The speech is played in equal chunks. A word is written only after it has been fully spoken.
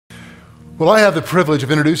Well, I have the privilege of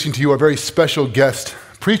introducing to you our very special guest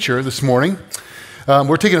preacher this morning.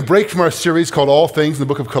 We're taking a break from our series called All Things in the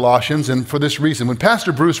Book of Colossians, and for this reason, when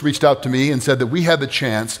Pastor Bruce reached out to me and said that we had the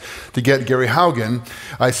chance to get Gary Haugen,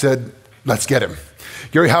 I said, let's get him.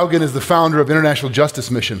 Gary Haugen is the founder of International Justice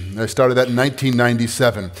Mission. I started that in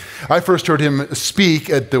 1997. I first heard him speak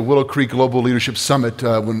at the Willow Creek Global Leadership Summit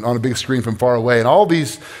on a big screen from far away. And all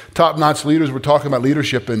these top-notch leaders were talking about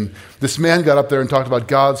leadership. And this man got up there and talked about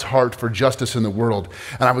God's heart for justice in the world.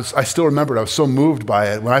 And I still remember it. I was so moved by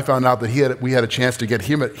it. When I found out that we had a chance to get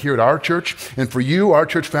him here at our church, and for you, our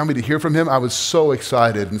church family, to hear from him, I was so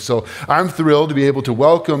excited. And so I'm thrilled to be able to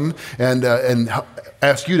welcome and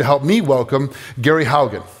ask you to help me welcome Gary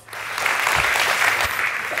Haugen.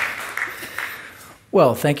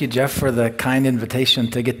 Well, thank you, Jeff, for the kind invitation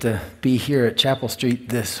to get to be here at Chapel Street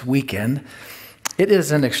this weekend. It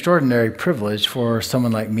is an extraordinary privilege for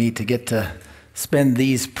someone like me to get to spend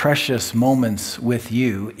these precious moments with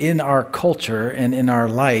you. In our culture and in our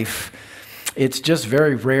life, it's just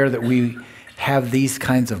very rare that we have these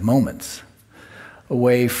kinds of moments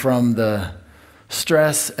away from the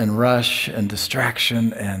stress and rush and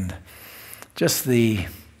distraction and just the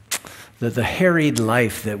harried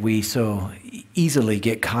life that we so easily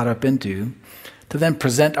get caught up into, to then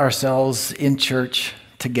present ourselves in church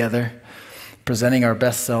together, presenting our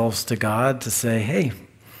best selves to God to say, hey,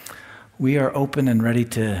 we are open and ready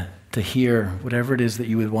to hear whatever it is that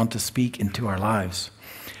you would want to speak into our lives.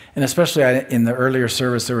 And especially in the earlier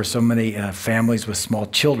service, there were so many families with small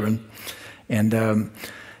children, and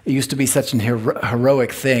it used to be such an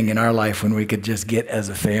heroic thing in our life when we could just get as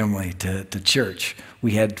a family to church.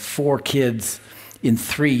 We had 4 kids in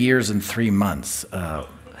 3 years and 3 months.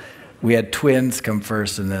 We had twins come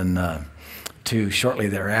first and then 2 shortly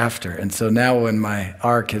thereafter. And so now when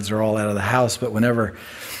our kids are all out of the house, but whenever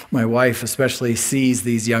my wife especially sees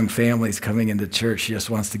these young families coming into church, she just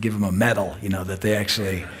wants to give them a medal, that they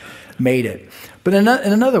actually made it. But in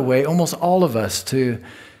another way, almost all of us to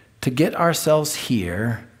get ourselves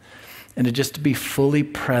here and to just to be fully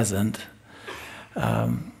present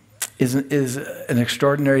is an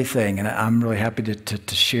extraordinary thing, and I'm really happy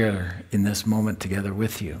to share in this moment together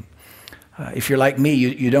with you. If you're like me,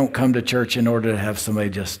 you don't come to church in order to have somebody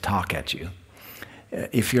just talk at you.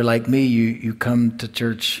 If you're like me, you come to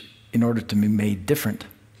church in order to be made different.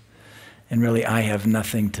 And really, I have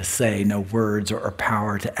nothing to say, no words or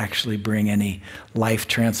power to actually bring any life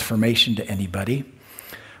transformation to anybody.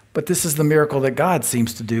 But this is the miracle that God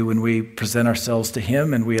seems to do when we present ourselves to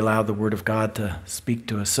Him and we allow the Word of God to speak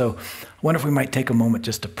to us. So I wonder if we might take a moment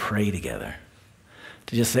just to pray together,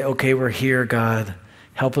 to just say, okay, we're here, God.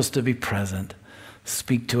 Help us to be present.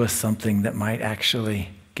 Speak to us something that might actually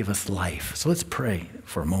give us life. So let's pray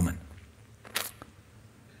for a moment.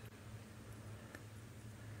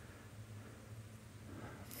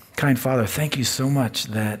 Kind Father, thank you so much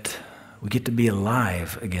that we get to be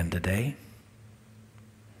alive again today.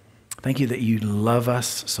 Thank you that you love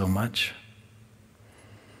us so much.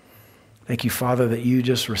 Thank you, Father, that you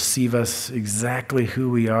just receive us exactly who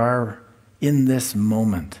we are in this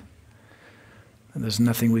moment. And there's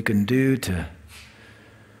nothing we can do to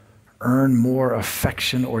earn more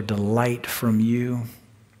affection or delight from you.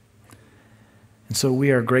 And so we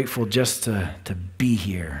are grateful just to be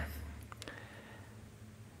here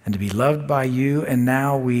and to be loved by you. And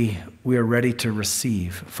now we are ready to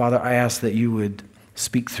receive. Father, I ask that you would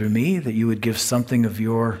speak through me, that you would give something of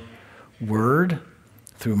your word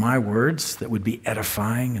through my words that would be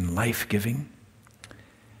edifying and life-giving.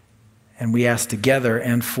 And we ask together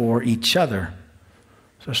and for each other,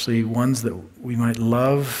 especially ones that we might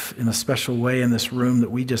love in a special way in this room, that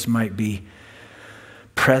we just might be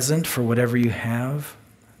present for whatever you have,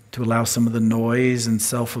 to allow some of the noise and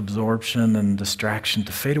self-absorption and distraction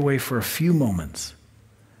to fade away for a few moments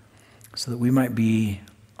so that we might be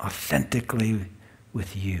authentically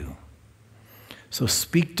with you. So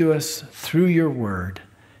speak to us through your word.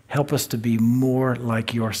 Help us to be more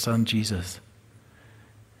like your Son, Jesus.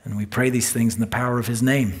 And we pray these things in the power of his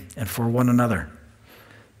name and for one another.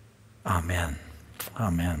 Amen.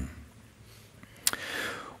 Amen.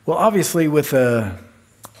 Well, obviously, with a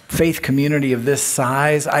faith community of this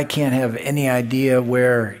size, I can't have any idea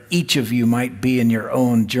where each of you might be in your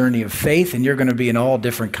own journey of faith, and you're going to be in all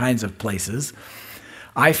different kinds of places.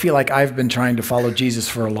 I feel like I've been trying to follow Jesus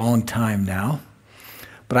for a long time now,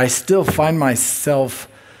 but I still find myself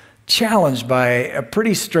challenged by a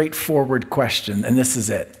pretty straightforward question, and this is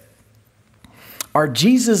it. Are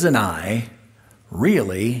Jesus and I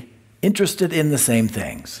really interested in the same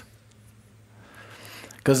things?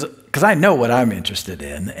 Because I know what I'm interested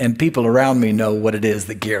in, and people around me know what it is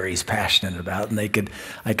that Gary's passionate about, and I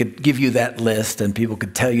could give you that list, and people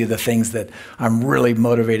could tell you the things that I'm really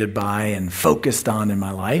motivated by and focused on in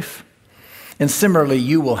my life. And similarly,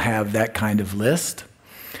 you will have that kind of list.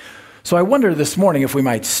 So I wonder this morning if we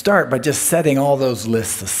might start by just setting all those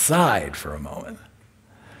lists aside for a moment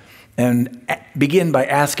and begin by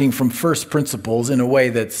asking from first principles in a way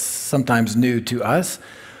that's sometimes new to us,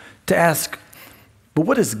 to ask, but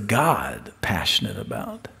what is God passionate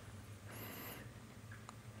about?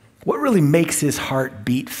 What really makes his heart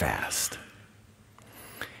beat fast?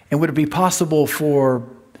 And would it be possible for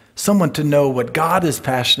someone to know what God is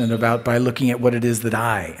passionate about by looking at what it is that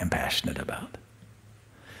I am passionate about?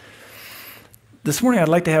 This morning, I'd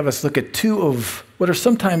like to have us look at two of what are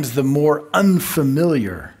sometimes the more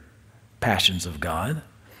unfamiliar passions of God.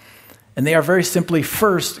 And they are very simply,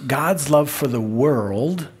 first, God's love for the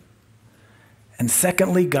world, and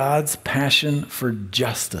secondly, God's passion for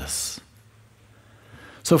justice.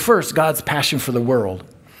 So first, God's passion for the world.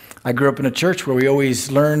 I grew up in a church where we always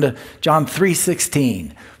learned John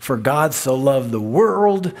 3:16, for God so loved the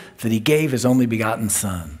world that he gave his only begotten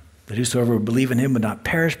Son, that whosoever would believe in him would not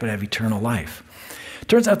perish but have eternal life. It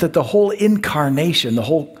turns out that the whole incarnation, the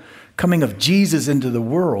whole coming of Jesus into the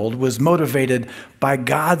world was motivated by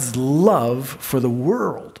God's love for the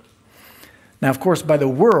world. Now, of course, by the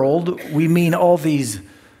world, we mean all these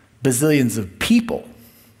bazillions of people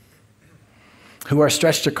who are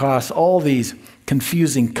stretched across all these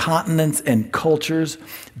confusing continents and cultures.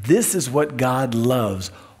 This is what God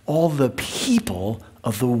loves, all the people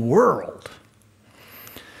of the world.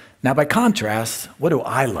 Now, by contrast, what do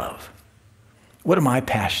I love? What am I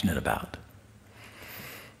passionate about?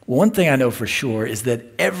 Well, one thing I know for sure is that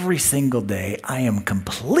every single day I am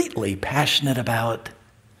completely passionate about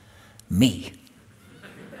me.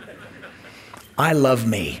 I love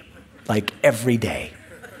me, like every day.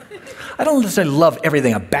 I don't necessarily love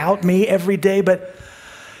everything about me every day, but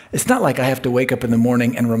it's not like I have to wake up in the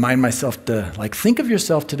morning and remind myself to, like, think of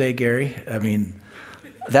yourself today, Gary. I mean,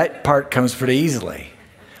 that part comes pretty easily.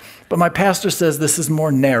 But my pastor says this is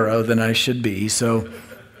more narrow than I should be, so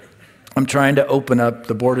I'm trying to open up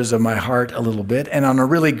the borders of my heart a little bit. And on a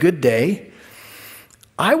really good day,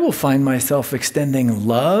 I will find myself extending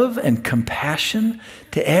love and compassion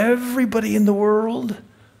to everybody in the world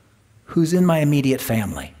who's in my immediate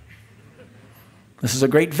family. This is a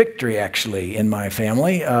great victory, actually, in my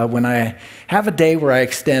family, when I have a day where I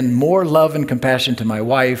extend more love and compassion to my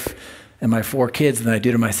wife and my 4 kids than I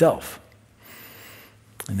do to myself.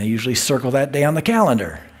 And they usually circle that day on the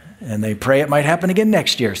calendar, and they pray it might happen again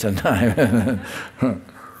next year sometime.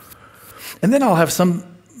 And then I'll have some,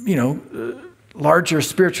 larger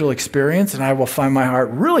spiritual experience, and I will find my heart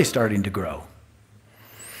really starting to grow.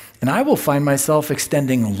 And I will find myself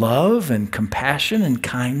extending love and compassion and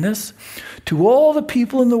kindness to all the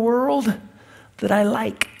people in the world that I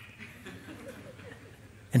like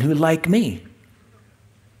and who like me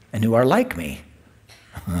and who are like me.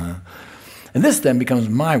 And this then becomes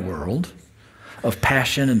my world of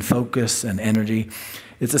passion and focus and energy.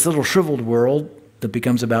 It's this little shriveled world that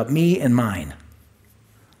becomes about me and mine.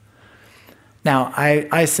 Now,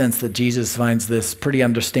 I sense that Jesus finds this pretty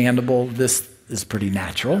understandable. This is pretty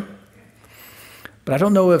natural. But I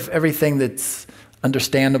don't know if everything that's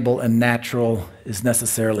understandable and natural is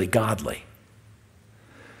necessarily godly.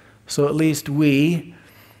 So at least we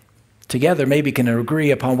together maybe can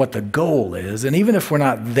agree upon what the goal is. And even if we're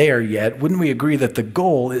not there yet, wouldn't we agree that the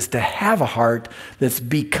goal is to have a heart that's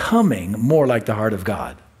becoming more like the heart of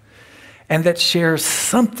God and that shares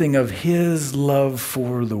something of his love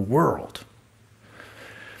for the world?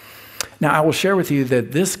 Now, I will share with you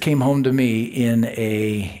that this came home to me in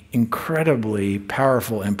an incredibly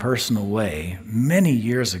powerful and personal way many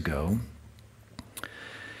years ago.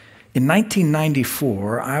 In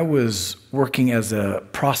 1994, I was working as a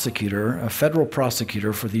prosecutor, a federal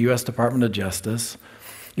prosecutor for the U.S. Department of Justice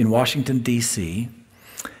in Washington, D.C.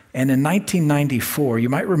 And in 1994, you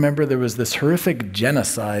might remember there was this horrific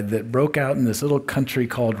genocide that broke out in this little country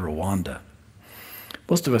called Rwanda.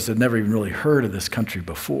 Most of us had never even really heard of this country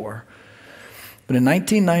before. But in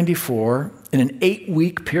 1994, in an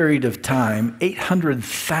 8-week period of time,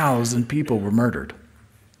 800,000 people were murdered.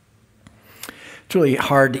 It's really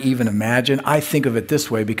hard to even imagine. I think of it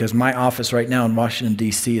this way because my office right now in Washington,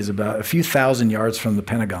 D.C. is about a few thousand yards from the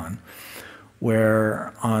Pentagon,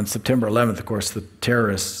 where on September 11th, of course, the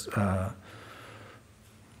terrorists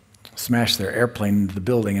smashed their airplane into the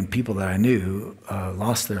building and people that I knew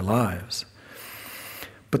lost their lives.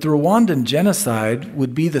 But the Rwandan genocide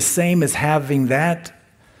would be the same as having that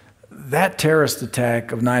that terrorist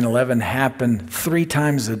attack of 9/11 happened 3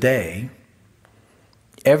 times a day,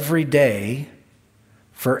 every day,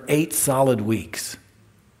 for 8 solid weeks.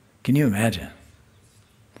 Can you imagine?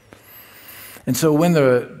 And so when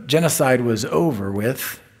the genocide was over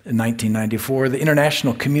with in 1994, the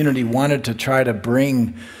international community wanted to try to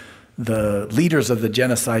bring the leaders of the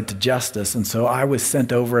genocide to justice, and so I was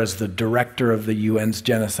sent over as the director of the UN's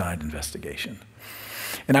genocide investigation.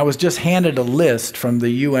 And I was just handed a list from the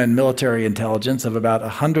UN military intelligence of about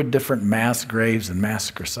 100 different mass graves and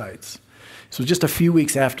massacre sites. So just a few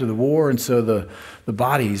weeks after the war, and so the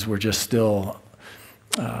bodies were just still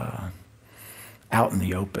out in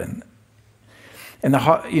the open. And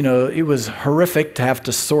it was horrific to have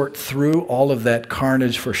to sort through all of that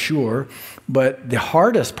carnage for sure. But the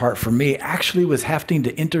hardest part for me actually was having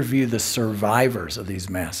to interview the survivors of these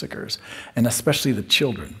massacres, and especially the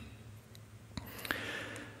children.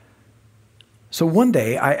 So one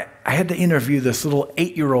day, I had to interview this little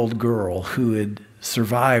 8-year-old girl who had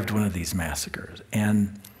survived one of these massacres.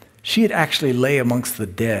 And she had actually lay amongst the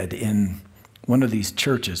dead in one of these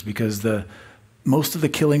churches because most of the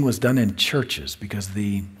killing was done in churches because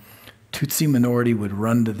the Tutsi minority would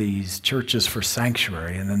run to these churches for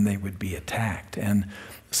sanctuary and then they would be attacked. And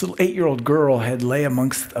this little 8-year-old girl had lay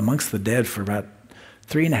amongst the dead for about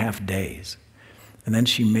 3.5 days. And then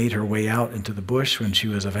she made her way out into the bush when she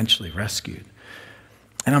was eventually rescued.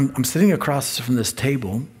 And I'm sitting across from this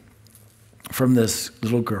table from this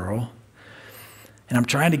little girl, and I'm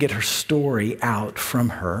trying to get her story out from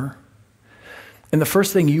her. And the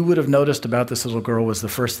first thing you would have noticed about this little girl was the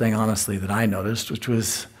first thing, honestly, that I noticed, which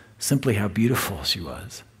was simply how beautiful she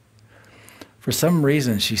was. For some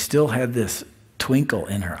reason, she still had this twinkle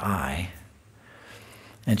in her eye,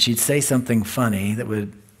 and she'd say something funny that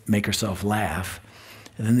would make herself laugh,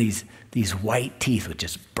 and then these white teeth would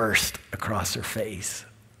just burst across her face.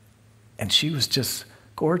 And she was just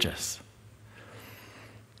gorgeous.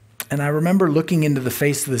 And I remember looking into the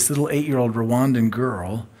face of this little 8-year-old Rwandan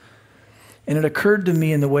girl, and it occurred to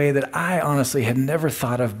me in the way that I honestly had never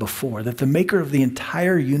thought of before, that the maker of the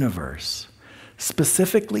entire universe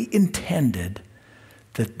specifically intended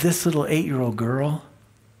that this little 8-year-old girl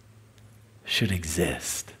should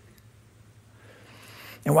exist.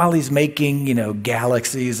 And while he's making,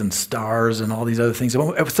 galaxies and stars and all these other things,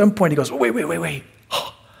 at some point he goes, wait.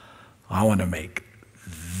 I want to make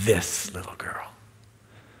this little girl.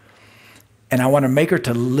 And I want to make her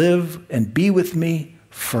to live and be with me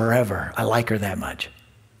forever. I like her that much.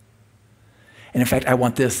 And in fact, I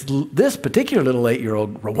want this particular little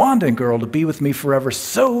 8-year-old Rwandan girl to be with me forever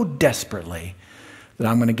so desperately that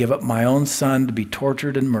I'm going to give up my own son to be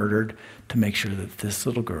tortured and murdered to make sure that this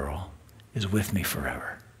little girl is with me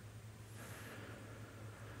forever.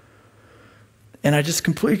 And I just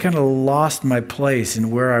completely kind of lost my place in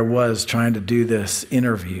where I was trying to do this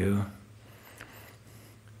interview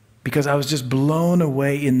because I was just blown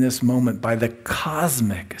away in this moment by the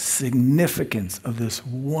cosmic significance of this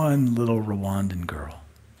one little Rwandan girl.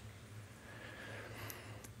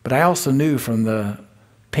 But I also knew from the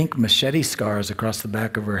pink machete scars across the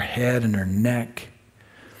back of her head and her neck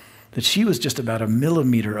that she was just about 1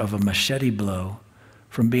 millimeter of a machete blow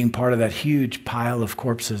from being part of that huge pile of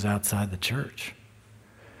corpses outside the church.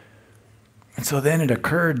 And so then it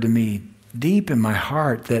occurred to me deep in my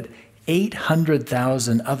heart that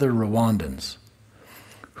 800,000 other Rwandans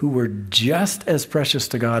who were just as precious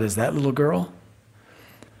to God as that little girl,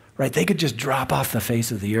 right? They could just drop off the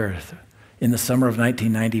face of the earth in the summer of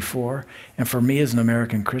 1994. And for me as an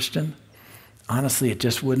American Christian, honestly, it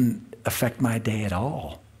just wouldn't affect my day at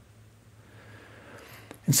all.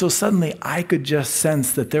 And so suddenly I could just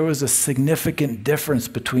sense that there was a significant difference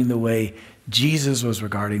between the way Jesus was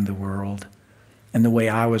regarding the world and the way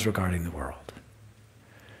I was regarding the world.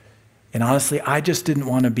 And honestly, I just didn't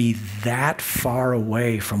want to be that far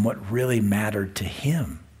away from what really mattered to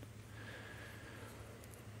him.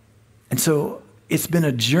 And so it's been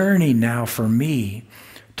a journey now for me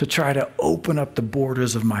to try to open up the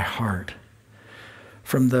borders of my heart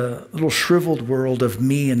from the little shriveled world of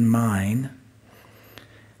me and mine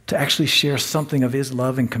to actually share something of his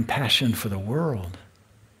love and compassion for the world.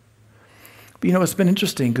 But it's been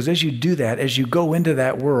interesting because as you do that, as you go into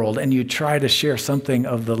that world and you try to share something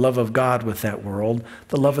of the love of God with that world,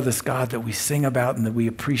 the love of this God that we sing about and that we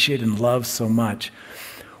appreciate and love so much,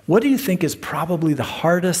 what do you think is probably the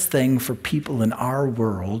hardest thing for people in our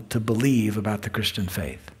world to believe about the Christian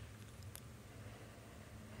faith?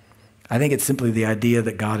 I think it's simply the idea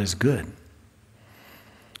that God is good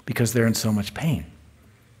because they're in so much pain.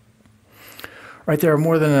 Right, there are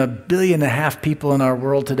more than 1.5 billion people in our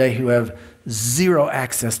world today who have zero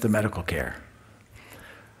access to medical care.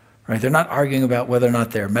 right? They're not arguing about whether or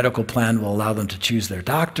not their medical plan will allow them to choose their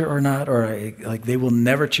doctor or not, or like they will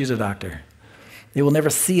never choose a doctor. They will never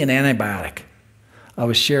see an antibiotic. I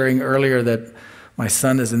was sharing earlier that my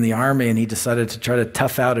son is in the Army and he decided to try to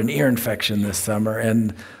tough out an ear infection this summer,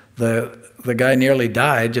 and the guy nearly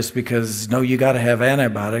died just because, no, you got to have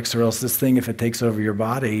antibiotics or else this thing, if it takes over your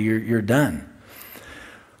body, you're done.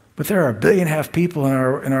 But there are 1.5 billion people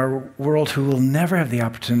in our world who will never have the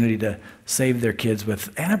opportunity to save their kids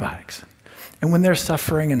with antibiotics. And when they're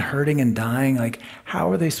suffering and hurting and dying, like,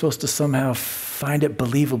 how are they supposed to somehow find it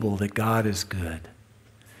believable that God is good?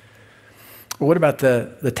 Or what about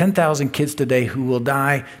the 10,000 kids today who will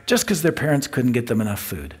die just because their parents couldn't get them enough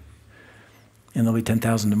food? And there'll be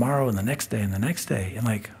 10,000 tomorrow and the next day and the next day. And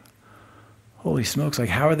like, holy smokes, like,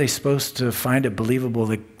 how are they supposed to find it believable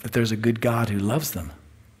that there's a good God who loves them?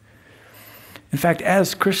 In fact,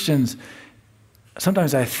 as Christians,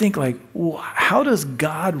 sometimes I think like, well, how does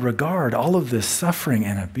God regard all of this suffering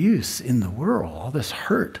and abuse in the world, all this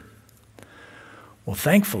hurt? Well,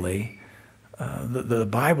 thankfully, the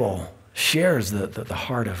Bible shares the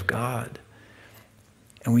heart of God.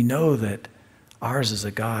 And we know that ours is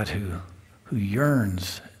a God who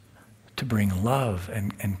yearns to bring love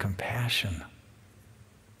and compassion.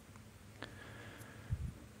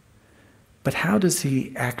 But how does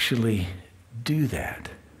he actually do that?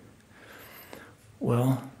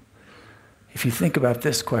 Well, if you think about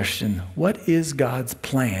this question, what is God's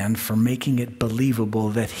plan for making it believable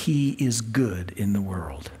that he is good in the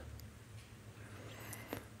world?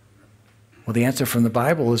 Well, the answer from the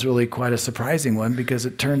Bible is really quite a surprising one, because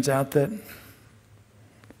it turns out that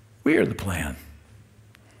we are the plan,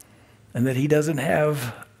 and that he doesn't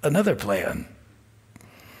have another plan.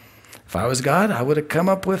 If I was God, I would have come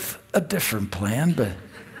up with a different plan, but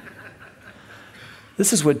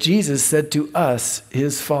this is what Jesus said to us,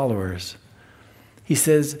 his followers. He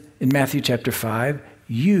says in Matthew chapter 5,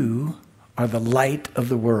 "You are the light of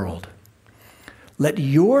the world. Let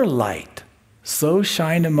your light so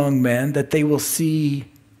shine among men that they will see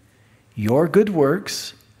your good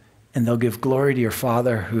works, and they'll give glory to your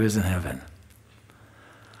Father who is in heaven."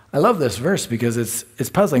 I love this verse because it's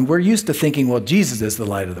puzzling. We're used to thinking, well, Jesus is the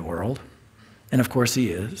light of the world. And of course he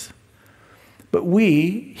is. But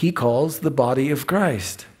he calls the body of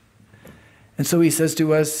Christ. And so he says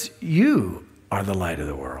to us, you are the light of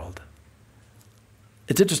the world.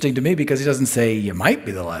 It's interesting to me because he doesn't say you might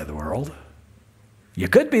be the light of the world. You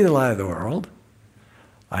could be the light of the world.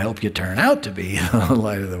 I hope you turn out to be the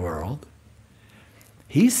light of the world.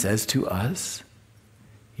 He says to us,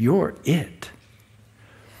 you're it.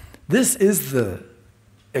 This is the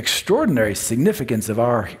extraordinary significance of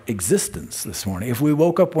our existence this morning. If we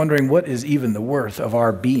woke up wondering what is even the worth of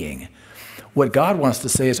our being, what God wants to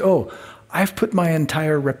say is, oh, I've put my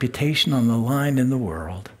entire reputation on the line in the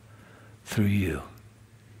world through you.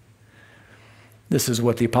 This is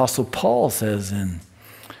what the Apostle Paul says in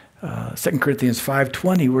 2 Corinthians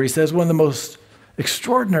 5:20, where he says one of the most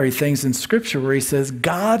extraordinary things in Scripture, where he says,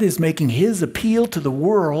 God is making his appeal to the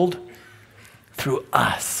world through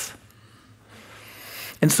us.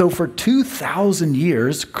 And so for 2,000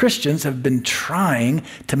 years, Christians have been trying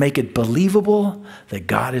to make it believable that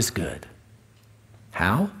God is good.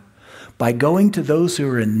 How? By going to those who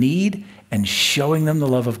are in need and showing them the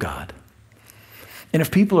love of God. And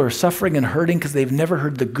if people are suffering and hurting because they've never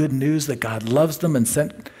heard the good news that God loves them and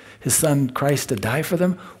sent his son Christ to die for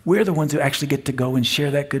them, we're the ones who actually get to go and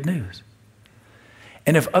share that good news.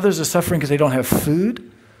 And if others are suffering because they don't have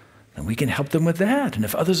food, then we can help them with that. And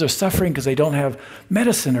if others are suffering because they don't have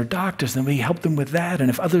medicine or doctors, then we help them with that. And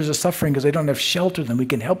if others are suffering because they don't have shelter, then we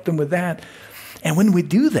can help them with that. And when we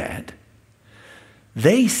do that,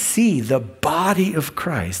 they see the body of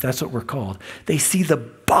Christ. That's what we're called. They see the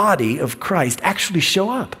body of Christ actually show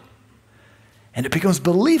up. And it becomes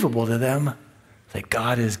believable to them that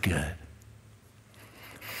God is good.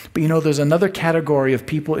 But you know, there's another category of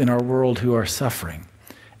people in our world who are suffering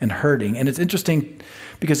and hurting. And it's interesting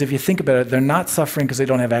because if you think about it, they're not suffering because they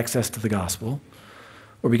don't have access to the gospel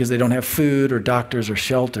or because they don't have food or doctors or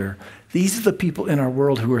shelter. These are the people in our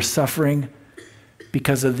world who are suffering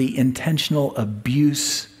because of the intentional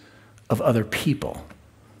abuse of other people.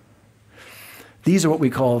 These are what we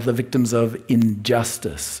call the victims of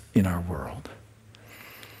injustice in our world.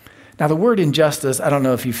 Now, the word injustice, I don't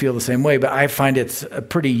know if you feel the same way, but I find it's a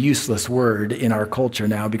pretty useless word in our culture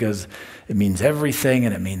now because it means everything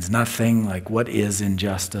and it means nothing. Like, what is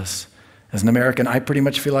injustice? As an American, I pretty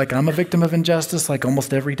much feel like I'm a victim of injustice, like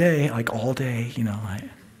almost every day, like all day, you know. In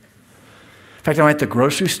fact, I'm at the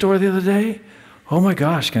grocery store the other day. Oh my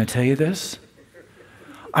gosh, can I tell you this?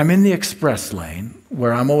 I'm in the express lane,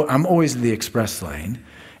 where I'm always in the express lane,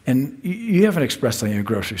 And you have an express lane in a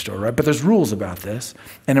grocery store, right? But there's rules about this.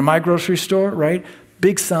 And in my grocery store, right,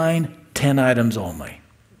 big sign, 10 items only.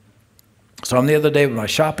 So I'm the other day with my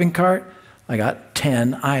shopping cart, I got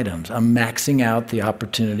 10 items. I'm maxing out the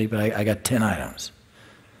opportunity, but I got 10 items.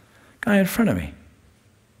 Guy in front of me,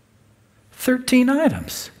 13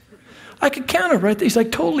 items. I could count it right there. He's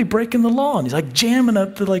like totally breaking the law, and he's like jamming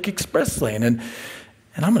up the like express lane. And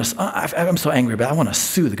I'm so angry about it. I want to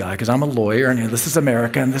sue the guy because I'm a lawyer, and this is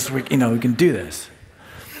America, and this we can do this.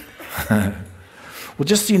 Well,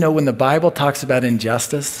 just so you know, when the Bible talks about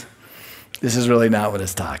injustice, this is really not what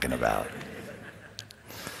it's talking about.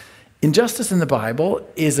 Injustice in the Bible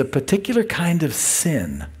is a particular kind of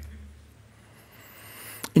sin.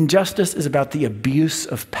 Injustice is about the abuse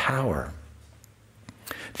of power.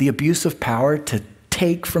 The abuse of power to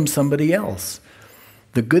take from somebody else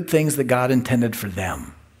the good things that God intended for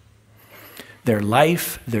them. Their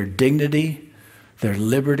life, their dignity, their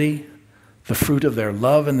liberty, the fruit of their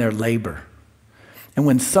love and their labor. And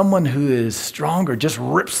when someone who is stronger just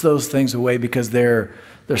rips those things away because they're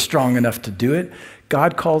strong enough to do it,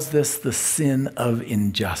 God calls this the sin of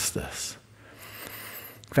injustice.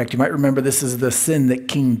 In fact, you might remember this is the sin that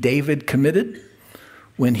King David committed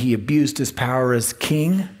when he abused his power as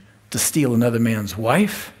king to steal another man's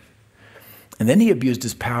wife. And then he abused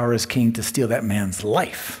his power as king to steal that man's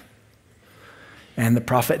life. And the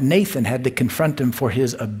prophet Nathan had to confront him for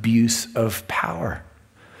his abuse of power.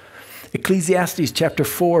 Ecclesiastes chapter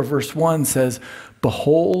 4, verse 1 says,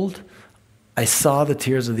 "Behold, I saw the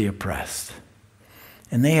tears of the oppressed,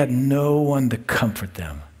 and they had no one to comfort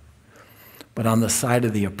them. But on the side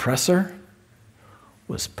of the oppressor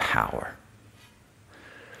was power."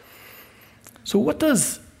 So what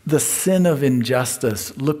does the sin of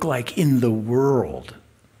injustice look like in the world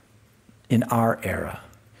in our era?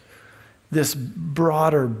 This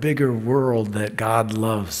broader, bigger world that God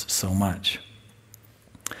loves so much.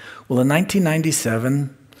 Well, in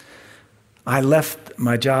 1997, I left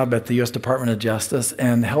my job at the U.S. Department of Justice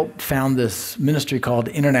and helped found this ministry called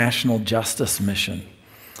International Justice Mission.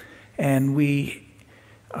 And we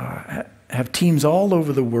have teams all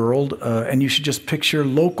over the world, and you should just picture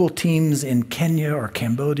local teams in Kenya or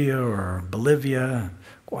Cambodia or Bolivia,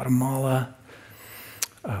 Guatemala,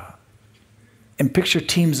 and picture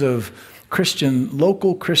teams of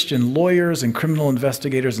local Christian lawyers and criminal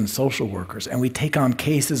investigators and social workers. And we take on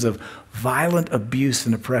cases of violent abuse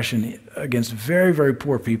and oppression against very, very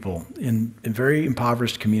poor people in very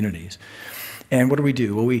impoverished communities. And what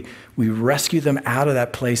do? Well, we rescue them out of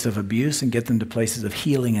that place of abuse and get them to places of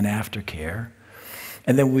healing and aftercare.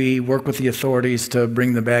 And then we work with the authorities to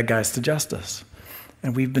bring the bad guys to justice.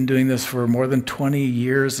 And we've been doing this for more than 20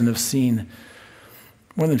 years and have seen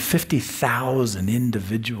more than 50,000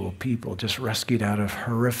 individual people just rescued out of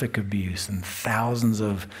horrific abuse, and thousands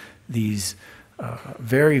of these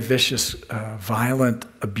very vicious, violent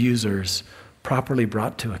abusers properly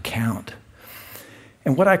brought to account.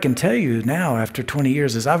 And what I can tell you now after 20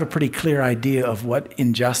 years is I have a pretty clear idea of what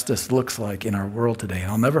injustice looks like in our world today.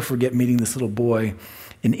 And I'll never forget meeting this little boy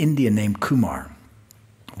in India named Kumar.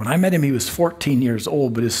 When I met him, he was 14 years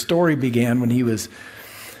old, but his story began when he was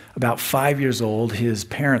about 5 years old. His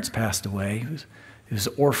parents passed away. He was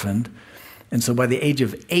orphaned. And so by the age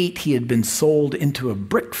of 8, he had been sold into a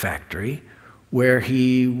brick factory where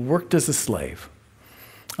he worked as a slave,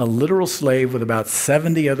 a literal slave with about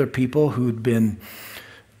 70 other people who'd been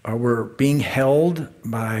were being held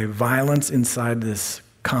by violence inside this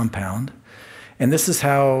compound. And this is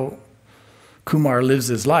how Kumar lives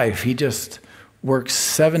his life. He just works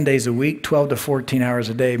 7 days a week, 12 to 14 hours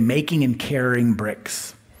a day, making and carrying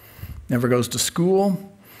bricks. Never goes to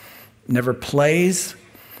school, never plays.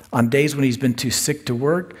 On days when he's been too sick to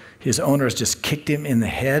work, his owner has just kicked him in the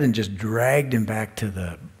head and just dragged him back to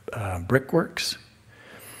the brickworks.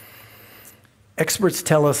 Experts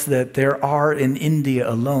tell us that there are in India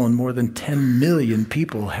alone more than 10 million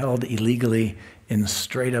people held illegally in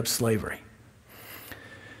straight-up slavery.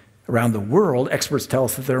 Around the world, experts tell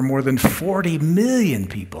us that there are more than 40 million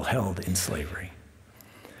people held in slavery.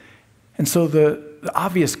 And so the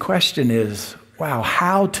obvious question is, wow,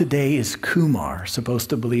 how today is Kumar supposed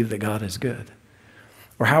to believe that God is good?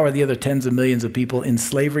 Or how are the other tens of millions of people in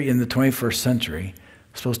slavery in the 21st century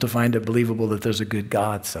supposed to find it believable that there's a good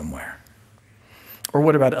God somewhere? Or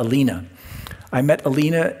what about Alina? I met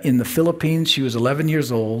Alina in the Philippines. She was 11 years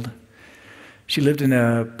old. She lived in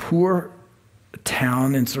a poor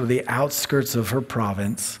town in sort of the outskirts of her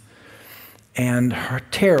province. And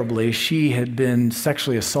terribly, she had been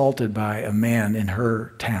sexually assaulted by a man in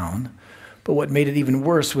her town. But what made it even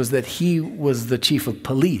worse was that he was the chief of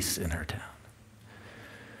police in her town.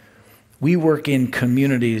 We work in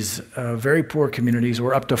communities, very poor communities,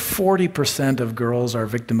 where up to 40% of girls are a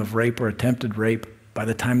victim of rape or attempted rape by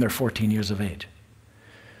the time they're 14 years of age.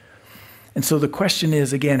 And so the question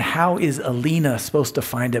is, again, how is Alina supposed to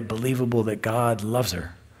find it believable that God loves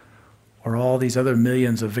her? Or all these other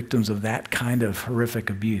millions of victims of that kind of horrific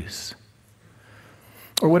abuse?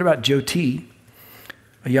 Or what about Jyoti,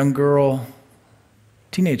 a young girl,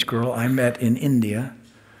 teenage girl I met in India,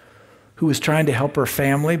 who was trying to help her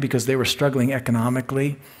family because they were struggling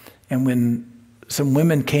economically. And when some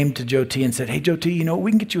women came to Jyoti and said, hey, Jyoti, you know,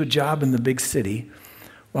 we can get you a job in the big city.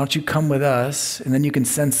 Why don't you come with us, and then you can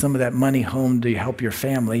send some of that money home to help your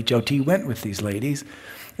family. Jyoti went with these ladies,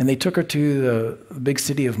 and they took her to the big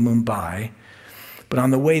city of Mumbai. But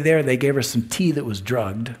on the way there, they gave her some tea that was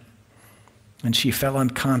drugged, and she fell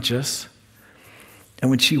unconscious. And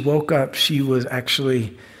when she woke up, she was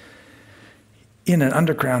actually in an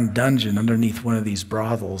underground dungeon underneath one of these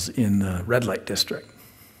brothels in the red light district.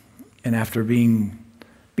 And after being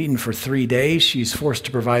beaten for 3 days, she's forced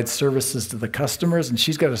to provide services to the customers, and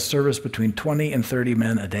she's got a service between 20 and 30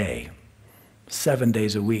 men a day, 7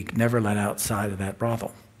 days a week, never let outside of that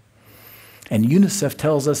brothel. And UNICEF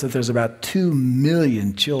tells us that there's about 2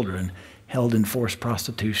 million children held in forced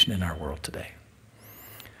prostitution in our world today.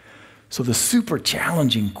 So the super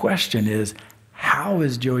challenging question is, how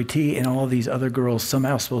is Jyoti and all these other girls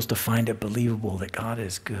somehow supposed to find it believable that God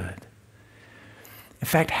is good? In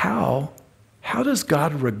fact, how does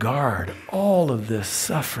God regard all of this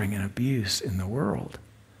suffering and abuse in the world?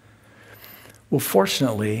 Well,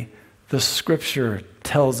 fortunately, the Scripture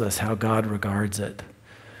tells us how God regards it.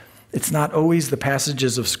 It's not always the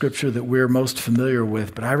passages of Scripture that we're most familiar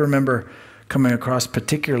with, but I remember coming across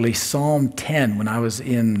particularly Psalm 10 when I was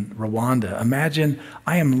in Rwanda. Imagine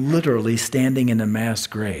I am literally standing in a mass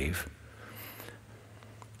grave.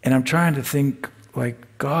 And I'm trying to think,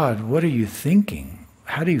 like, God, what are you thinking?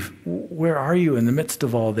 Where are you in the midst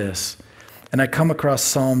of all this? And I come across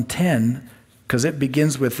Psalm 10 because it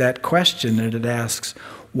begins with that question, and it asks,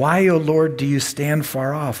 why, O Lord, do you stand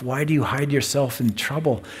far off? Why do you hide yourself in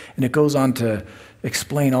trouble? And it goes on to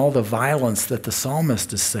explain all the violence that the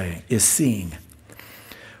psalmist is seeing.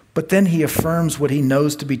 But then he affirms what he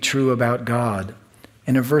knows to be true about God.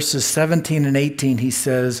 And in verses 17 and 18, he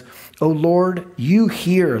says, O Lord, you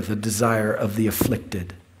hear the desire of the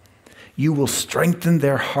afflicted. You will strengthen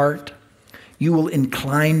their heart. You will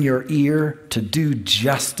incline your ear to do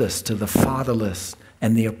justice to the fatherless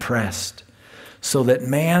and the oppressed, so that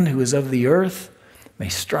man who is of the earth may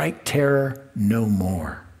strike terror no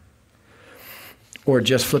more. Or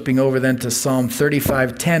just flipping over then to Psalm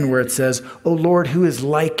 35:10, where it says, O Lord, who is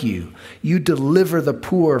like you? You deliver the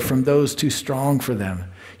poor from those too strong for them.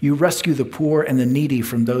 You rescue the poor and the needy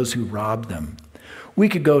from those who rob them. We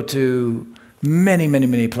could go to many, many,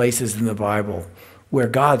 many places in the Bible where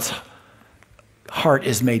God's heart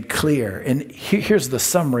is made clear. And here's the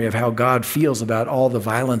summary of how God feels about all the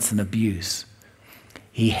violence and abuse.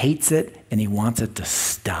 He hates it and he wants it to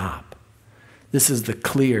stop. This is the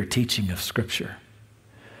clear teaching of Scripture.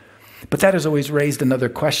 But that has always raised another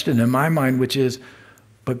question in my mind, which is,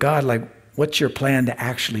 but God, like, what's your plan to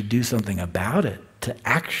actually do something about it, to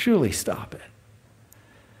actually stop it?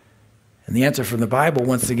 And the answer from the Bible,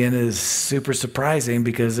 once again, is super surprising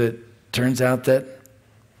because it turns out that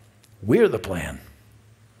we're the plan.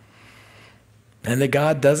 And that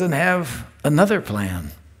God doesn't have another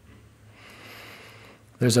plan.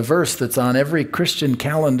 There's a verse that's on every Christian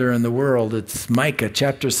calendar in the world. It's Micah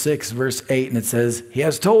chapter 6, verse 8, and it says, He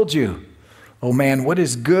has told you, O man, what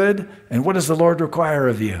is good and what does the Lord require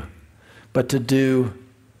of you? But to do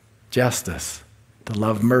justice, to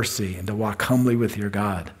love mercy, and to walk humbly with your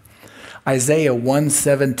God. Isaiah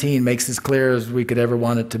 1:17 makes as clear as we could ever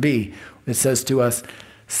want it to be. It says to us,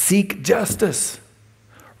 seek justice,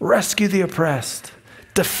 rescue the oppressed,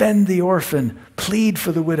 defend the orphan, plead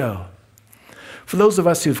for the widow. For those of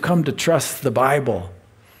us who've come to trust the Bible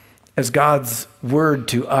as God's word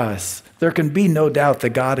to us, there can be no doubt that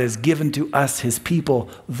God has given to us, his people,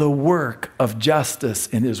 the work of justice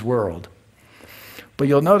in his world. But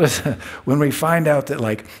you'll notice when we find out that,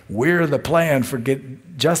 like, we're the plan for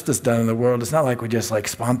get justice done in the world, it's not like we just like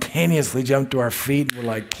spontaneously jump to our feet and we're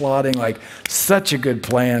like plotting like, such a good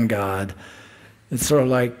plan, God. It's sort of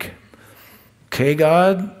like, okay,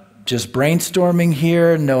 God, just brainstorming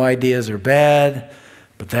here, no ideas are bad,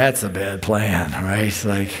 but that's a bad plan, right?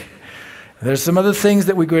 Like, there's some other things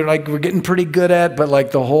that we're getting pretty good at, but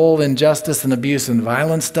like the whole injustice and abuse and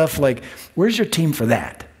violence stuff, like, where's your team for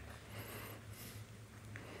that?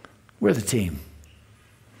 We're the team.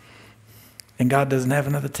 And God doesn't have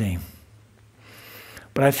another team.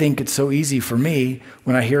 But I think it's so easy for me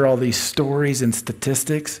when I hear all these stories and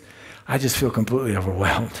statistics, I just feel completely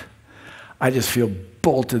overwhelmed. I just feel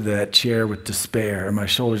bolted to that chair with despair, and my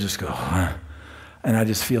shoulders just go, huh? And I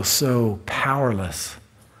just feel so powerless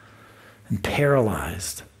and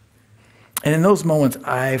paralyzed. And in those moments,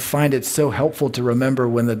 I find it so helpful to remember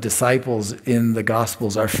when the disciples in the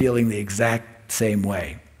Gospels are feeling the exact same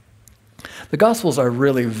way. The Gospels are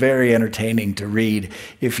really very entertaining to read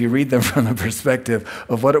if you read them from the perspective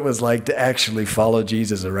of what it was like to actually follow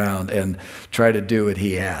Jesus around and try to do what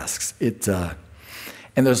he asks.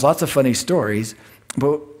 And there's lots of funny stories,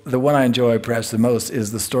 but the one I enjoy perhaps the most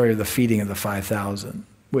is the story of the feeding of the 5,000,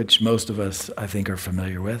 which most of us, I think, are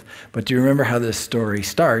familiar with. But do you remember how this story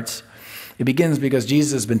starts? It begins because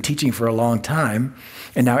Jesus has been teaching for a long time,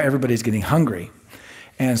 and now everybody's getting hungry.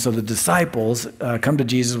 And so the disciples come to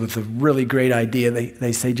Jesus with a really great idea.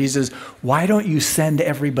 They say, Jesus, why don't you send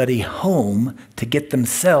everybody home to get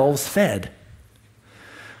themselves fed?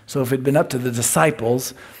 So if it had been up to the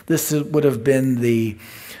disciples, this would have been the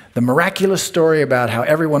miraculous story about how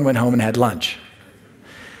everyone went home and had lunch,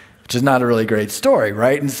 which is not a really great story,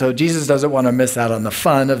 right? And so Jesus doesn't want to miss out on the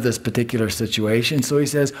fun of this particular situation. So he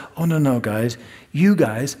says, oh, no, guys, you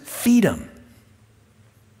guys feed them.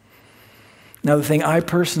 Now, the thing I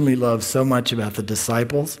personally love so much about the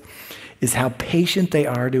disciples is how patient they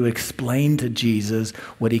are to explain to Jesus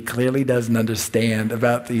what he clearly doesn't understand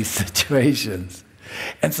about these situations.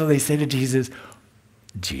 And so they say to Jesus,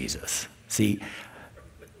 see,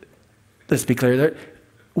 let's be clear there,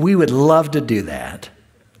 we would love to do that,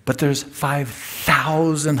 but there's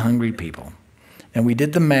 5,000 hungry people. And we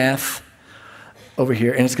did the math over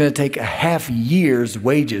here, and it's going to take a half year's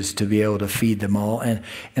wages to be able to feed them all. And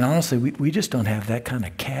honestly, we just don't have that kind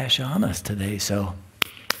of cash on us today. So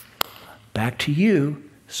back to you,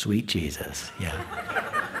 sweet Jesus. Yeah.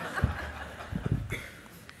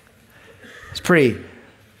 It's pretty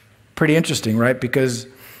interesting, right? Because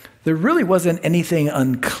there really wasn't anything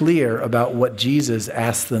unclear about what Jesus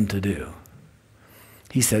asked them to do.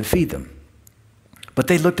 He said, feed them. But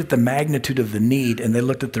they looked at the magnitude of the need, and they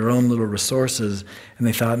looked at their own little resources, and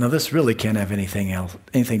they thought, no, this really can't have anything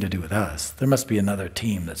to do with us. There must be another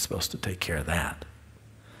team that's supposed to take care of that.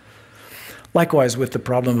 Likewise, with the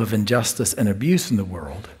problem of injustice and abuse in the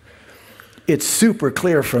world, it's super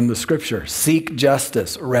clear from the scripture. Seek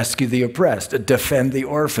justice, rescue the oppressed, defend the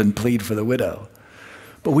orphan, plead for the widow.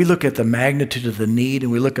 But we look at the magnitude of the need,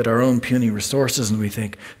 and we look at our own puny resources, and we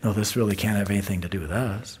think, no, this really can't have anything to do with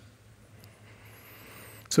us.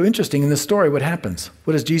 So interesting, in this story, what happens?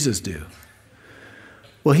 What does Jesus do?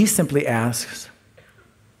 Well, he simply asks,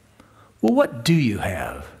 well, what do you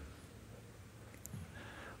have?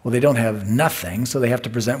 Well, they don't have nothing, so they have to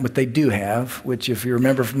present what they do have, which if you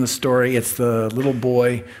remember from the story, it's the little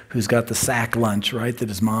boy who's got the sack lunch, right, that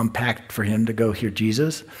his mom packed for him to go hear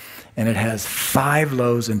Jesus, and it has 5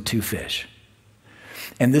 loaves and 2 fish.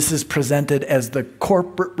 And this is presented as the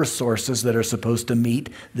corporate resources that are supposed to meet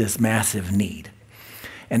this massive need.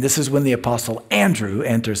 And this is when the apostle Andrew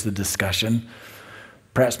enters the discussion,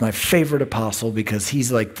 perhaps my favorite apostle because he's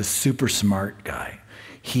like the super smart guy.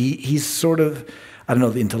 He's sort of, I don't know,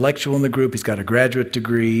 the intellectual in the group. He's got a graduate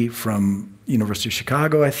degree from University of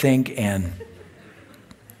Chicago, I think, and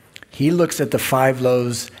he looks at the 5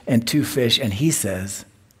 loaves and 2 fish and he says,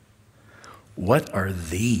 what are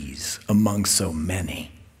these among so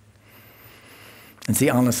many? And see,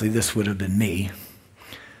 honestly, this would have been me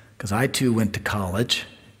because I too went to college.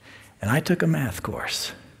 And I took a math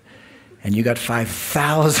course, and you got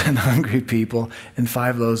 5,000 hungry people and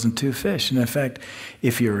 5 loaves and 2 fish. And in fact,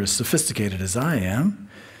 if you're as sophisticated as I am,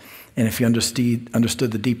 and if you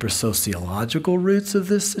understood the deeper sociological roots of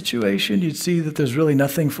this situation, you'd see that there's really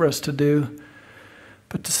nothing for us to do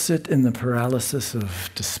but to sit in the paralysis of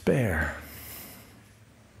despair.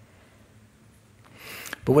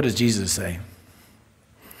 But what does Jesus say?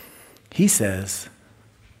 He says,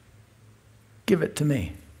 give it to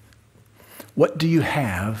me. What do you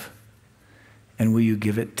have, and will you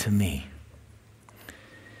give it to me?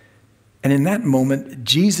 And in that moment,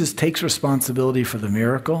 Jesus takes responsibility for the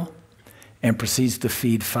miracle and proceeds to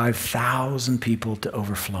feed 5,000 people to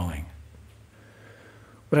overflowing.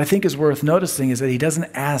 What I think is worth noticing is that he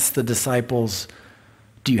doesn't ask the disciples,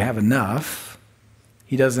 do you have enough?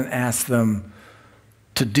 He doesn't ask them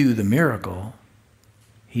to do the miracle.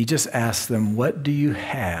 He just asks them, what do you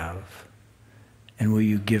have? And will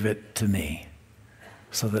you give it to me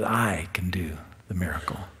so that I can do the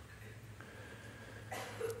miracle?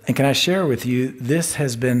 And can I share with you, this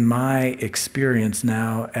has been my experience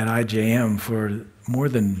now at IJM for more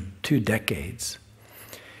than 2 decades.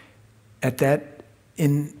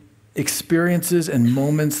 In experiences and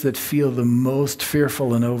moments that feel the most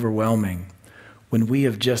fearful and overwhelming, when we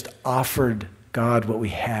have just offered God what we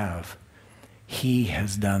have, he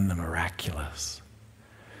has done the miraculous.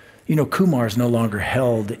 You know, Kumar is no longer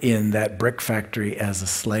held in that brick factory as a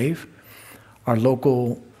slave. Our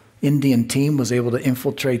local Indian team was able to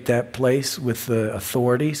infiltrate that place with the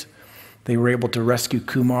authorities. They were able to rescue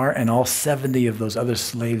Kumar and all 70 of those other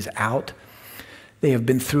slaves out. They have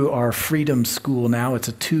been through our Freedom School now. It's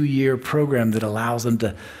a 2-year program that allows them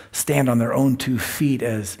to stand on their own 2 feet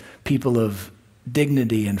as people of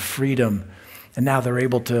dignity and freedom. And now they're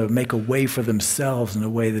able to make a way for themselves in a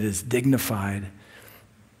way that is dignified.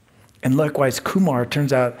 And likewise, Kumar,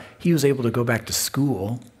 turns out he was able to go back to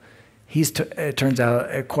school. It turns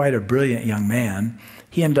out, quite a brilliant young man.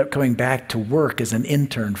 He ended up coming back to work as an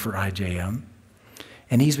intern for IJM.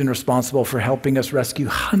 And he's been responsible for helping us rescue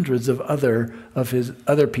hundreds of his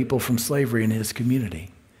other people from slavery in his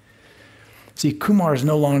community. See, Kumar is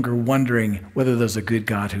no longer wondering whether there's a good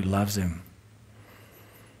God who loves him.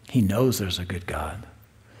 He knows there's a good God.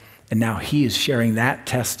 And now he is sharing that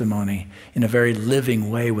testimony in a very living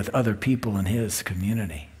way with other people in his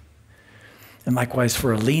community. And likewise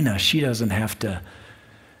for Alina, she doesn't have to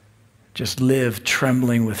just live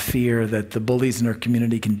trembling with fear that the bullies in her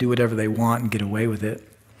community can do whatever they want and get away with it.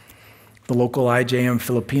 The local IJM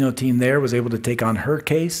Filipino team there was able to take on her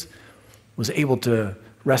case, was able to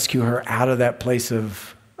rescue her out of that place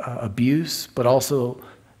of abuse, but also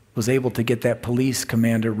was able to get that police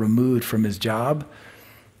commander removed from his job.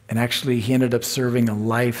 And actually, he ended up serving a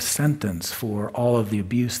life sentence for all of the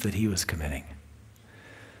abuse that he was committing.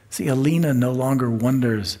 See, Alina no longer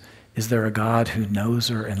wonders, is there a God who knows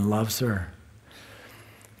her and loves her?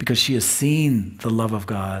 Because she has seen the love of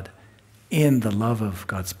God in the love of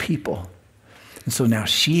God's people. And so now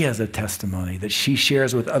she has a testimony that she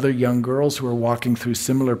shares with other young girls who are walking through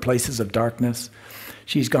similar places of darkness.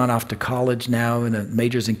 She's gone off to college now and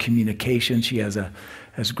majors in communication. She has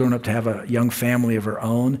grown up to have a young family of her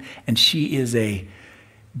own. And she is a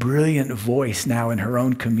brilliant voice now in her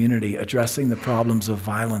own community addressing the problems of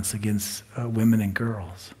violence against women and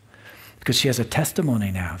girls. Because she has a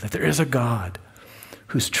testimony now that there is a God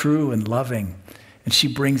who's true and loving, and she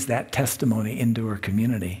brings that testimony into her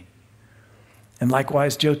community. And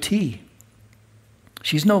likewise, Jyoti,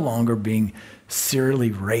 she's no longer being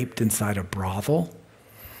serially raped inside a brothel.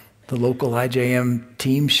 The local IJM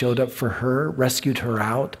team showed up for her, rescued her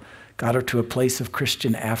out, got her to a place of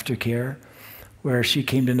Christian aftercare, where she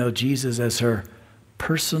came to know Jesus as her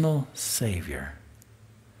personal Savior.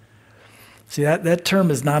 See, that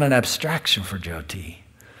term is not an abstraction for Jyoti.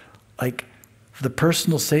 Like, the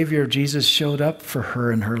personal Savior of Jesus showed up for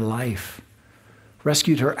her in her life,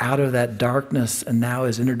 rescued her out of that darkness, and now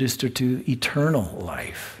has introduced her to eternal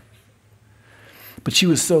life. But she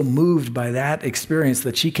was so moved by that experience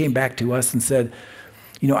that she came back to us and said,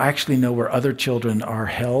 you know, I actually know where other children are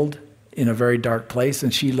held in a very dark place,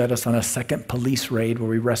 and she led us on a second police raid where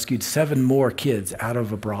we rescued 7 more kids out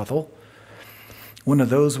of a brothel. One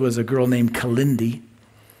of those was a girl named Kalindi,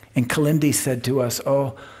 and Kalindi said to us,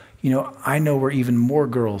 oh, you know, I know where even more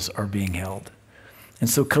girls are being held. And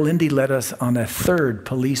so Kalindi led us on a 3rd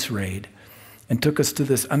police raid and took us to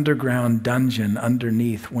this underground dungeon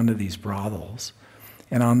underneath one of these brothels.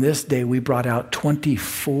 And on this day, we brought out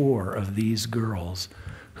 24 of these girls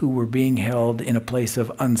who were being held in a place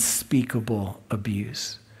of unspeakable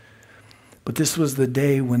abuse. But this was the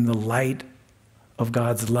day when the light of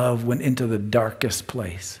God's love went into the darkest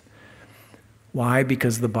place. Why?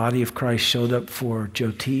 Because the body of Christ showed up for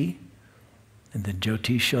Jyoti, and then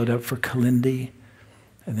Jyoti showed up for Kalindi,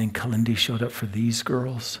 and then Kalindi showed up for these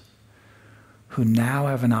girls who now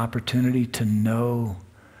have an opportunity to know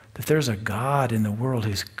that there's a God in the world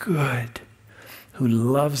who's good, who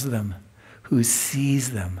loves them, who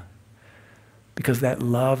sees them, because that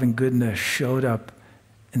love and goodness showed up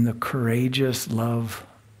in the courageous love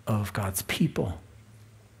of God's people.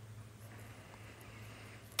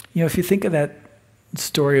 You know, if you think of that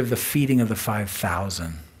story of the feeding of the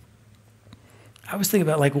 5,000, I was thinking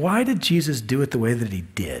about, like, why did Jesus do it the way that he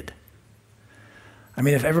did? I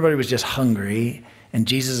mean, if everybody was just hungry and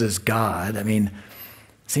Jesus is God, I mean,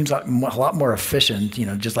 it seems like a lot more efficient, you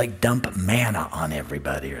know, just like dump manna on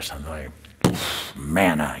everybody or something like,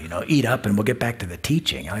 manna, you know, eat up and we'll get back to the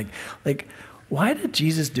teaching. Like, why did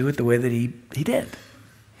Jesus do it the way that he did?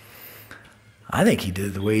 I think he did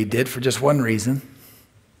it the way he did for just one reason.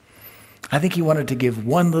 I think he wanted to give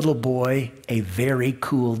one little boy a very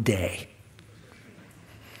cool day.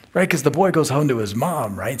 Right? Because the boy goes home to his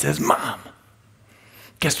mom, right? And says, Mom,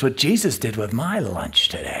 guess what Jesus did with my lunch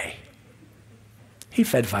today? He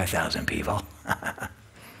fed 5,000 people.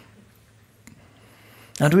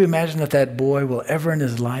 Now, do we imagine that that boy will ever in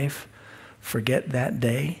his life forget that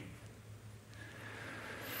day?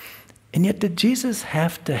 And yet, did Jesus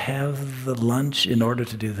have to have the lunch in order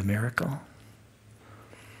to do the miracle?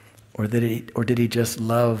 Or did he just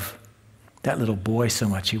love that little boy so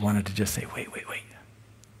much he wanted to just say, wait.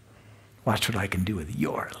 Watch what I can do with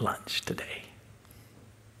your lunch today.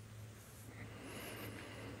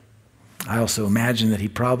 I also imagine that he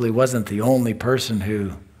probably wasn't the only person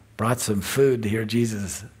who brought some food to hear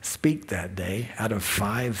Jesus speak that day out of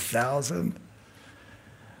 5,000.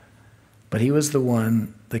 But he was the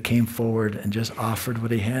one that came forward and just offered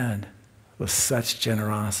what he had with such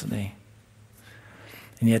generosity.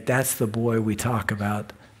 And yet that's the boy we talk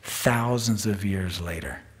about thousands of years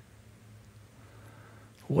later.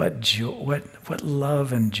 What joy, what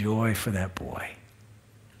love and joy for that boy.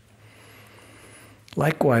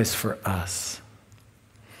 Likewise for us.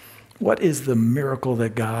 What is the miracle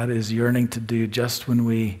that God is yearning to do just when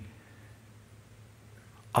we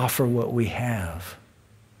offer what we have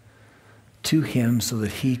to him so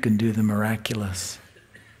that he can do the miraculous?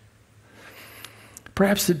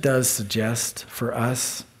 Perhaps it does suggest for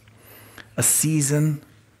us a season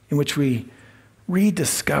in which we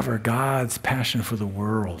rediscover God's passion for the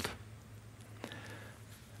world.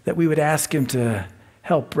 That we would ask him to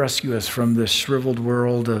help rescue us from the shriveled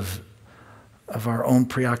world of our own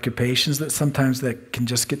preoccupations, that sometimes that can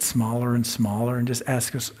just get smaller and smaller, and just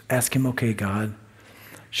ask him, okay, God,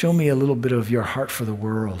 show me a little bit of your heart for the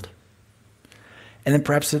world. And then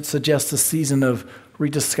perhaps it suggests a season of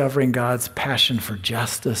rediscovering God's passion for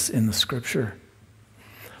justice in the Scripture.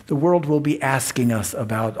 The world will be asking us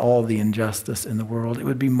about all the injustice in the world. It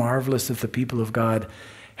would be marvelous if the people of God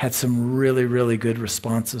had some really, really good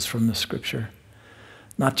responses from the Scripture.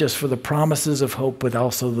 Not just for the promises of hope, but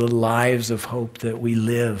also the lives of hope that we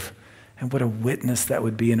live. And what a witness that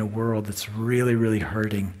would be in a world that's really, really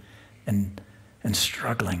hurting and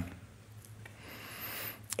struggling.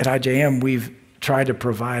 At IJM, we've tried to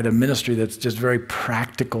provide a ministry that's just very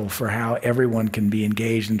practical for how everyone can be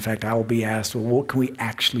engaged. In fact, I will be asked, well, what can we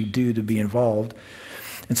actually do to be involved?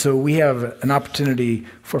 And so we have an opportunity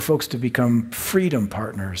for folks to become freedom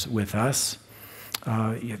partners with us.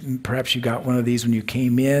 Perhaps you got one of these when you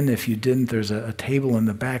came in. If you didn't, there's a table in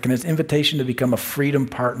the back, and it's an invitation to become a freedom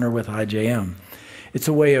partner with IJM. It's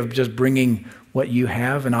a way of just bringing what you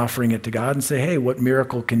have and offering it to God and say, hey, what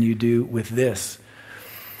miracle can you do with this?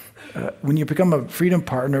 When you become a freedom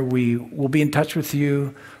partner, we will be in touch with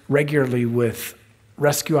you regularly with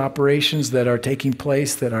rescue operations that are taking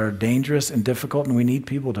place that are dangerous and difficult, and we need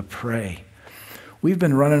people to pray. We've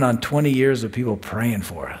been running on 20 years of people praying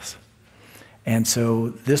for us. And so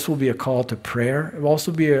this will be a call to prayer. It will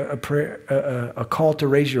also be a call to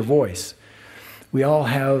raise your voice. We all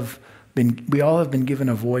have been given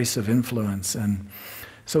a voice of influence, and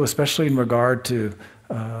so especially in regard to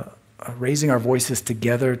raising our voices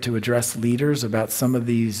together to address leaders about some of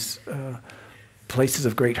these places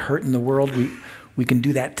of great hurt in the world, we can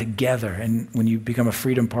do that together. And when you become a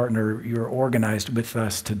freedom partner, you're organized with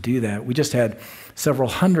us to do that. We just had several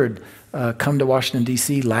hundred come to Washington,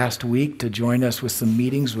 D.C. last week to join us with some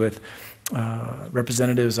meetings with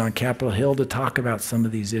representatives on Capitol Hill to talk about some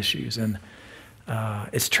of these issues. And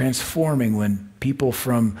it's transforming when people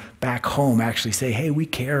from back home actually say, hey, we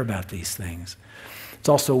care about these things. It's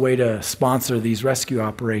also a way to sponsor these rescue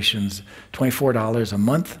operations. $24 a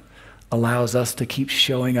month allows us to keep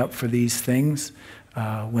showing up for these things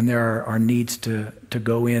when there are needs to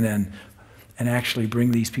go in and actually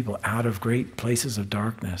bring these people out of great places of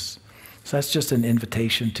darkness. So that's just an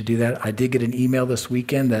invitation to do that. I did get an email this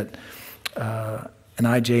weekend that an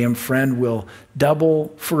IJM friend will double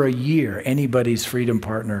for a year anybody's freedom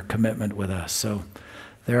partner commitment with us. So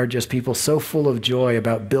there are just people so full of joy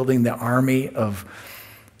about building the army of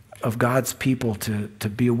God's people to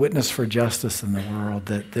be a witness for justice in the world,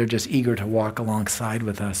 that they're just eager to walk alongside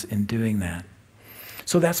with us in doing that.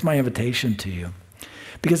 So that's my invitation to you.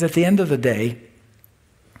 Because at the end of the day,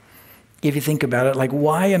 if you think about it, like,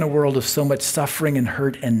 why in a world of so much suffering and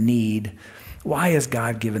hurt and need, why has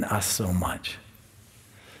God given us so much?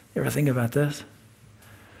 You ever think about this?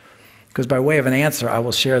 Because by way of an answer, I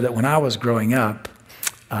will share that when I was growing up,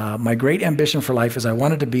 my great ambition for life is I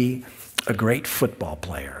wanted to be a great football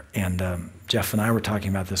player. And Jeff and I were talking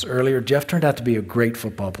about this earlier. Jeff turned out to be a great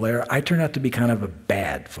football player. I turned out to be kind of a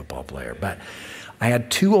bad football player. But I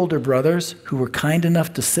had two older brothers who were kind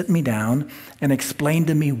enough to sit me down and explain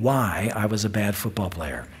to me why I was a bad football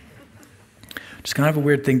player. It's kind of a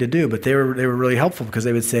weird thing to do, but they were really helpful, because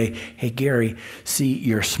they would say, hey, Gary, see,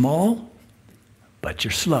 you're small, but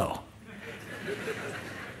you're slow.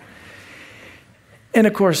 And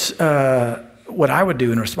of course, what I would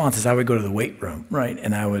do in response is I would go to the weight room, right?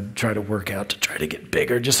 And I would try to work out to try to get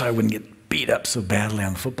bigger, just so I wouldn't get beat up so badly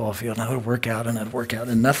on the football field. And I would work out and I'd work out,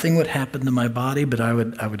 and nothing would happen to my body, but I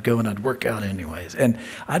would go and I'd work out anyways. And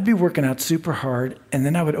I'd be working out super hard, and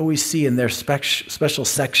then I would always see in their special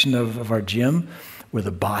section of our gym were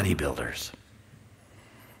the bodybuilders.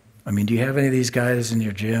 I mean, do you have any of these guys in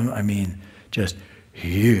your gym? I mean, just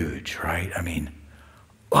huge, right? I mean,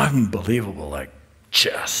 unbelievable, like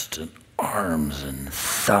chest and arms and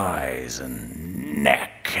thighs and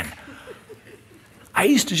neck. And I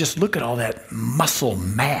used to just look at all that muscle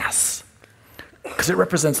mass because it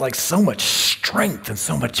represents like so much strength and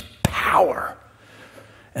so much power.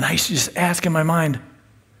 And I used to just ask in my mind,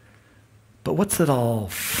 but what's it all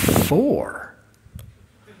for?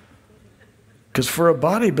 Because for a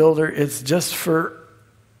bodybuilder, it's just for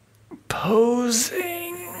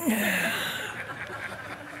posing.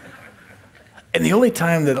 And the only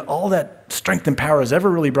time that all that strength and power is ever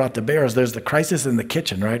really brought to bear is there's the crisis in the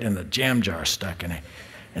kitchen, right? And the jam jar stuck in it.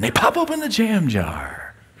 And they pop open the jam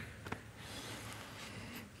jar.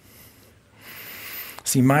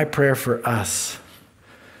 See, my prayer for us,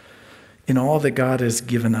 in all that God has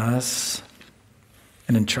given us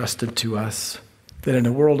and entrusted to us, that in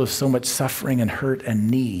a world of so much suffering and hurt and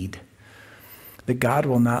need, that God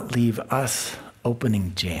will not leave us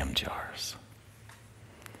opening jam jars.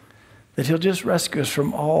 That he'll just rescue us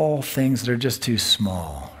from all things that are just too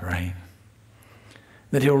small, right?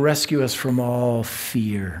 That he'll rescue us from all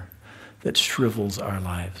fear that shrivels our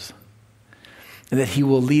lives. And that he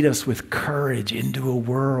will lead us with courage into a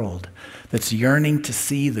world that's yearning to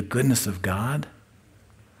see the goodness of God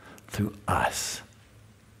through us.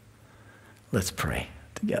 Let's pray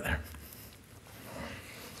together.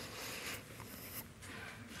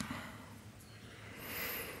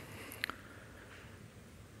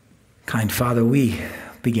 Kind Father, we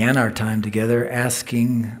began our time together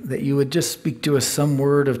asking that you would just speak to us some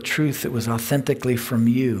word of truth that was authentically from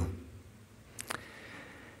you.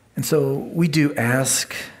 And so we do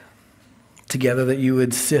ask together that you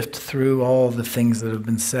would sift through all the things that have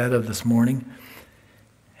been said of this morning,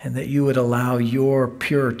 and that you would allow your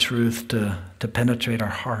pure truth to penetrate our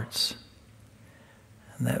hearts.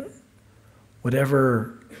 And that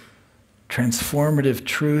whatever transformative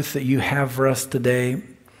truth that you have for us today,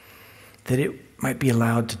 that it might be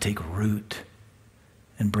allowed to take root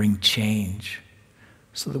and bring change,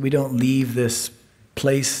 so that we don't leave this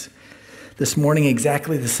place this morning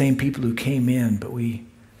exactly the same people who came in, but we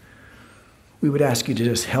would ask you to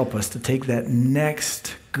just help us to take that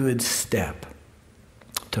next good step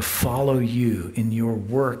to follow you in your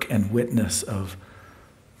work and witness of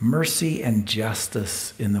mercy and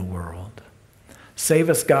justice in the world. Save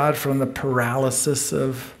us, God, from the paralysis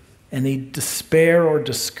of any despair or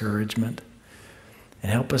discouragement, and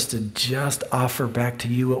help us to just offer back to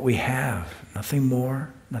you what we have, nothing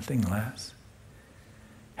more, nothing less.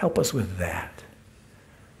 Help us with that,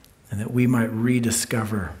 and that we might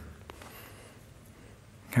rediscover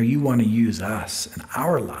how you want to use us and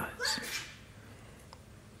our lives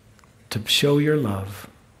to show your love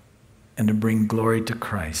and to bring glory to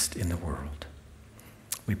Christ in the world.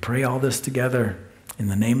 We pray all this together in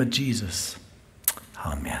the name of Jesus.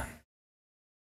 Amen.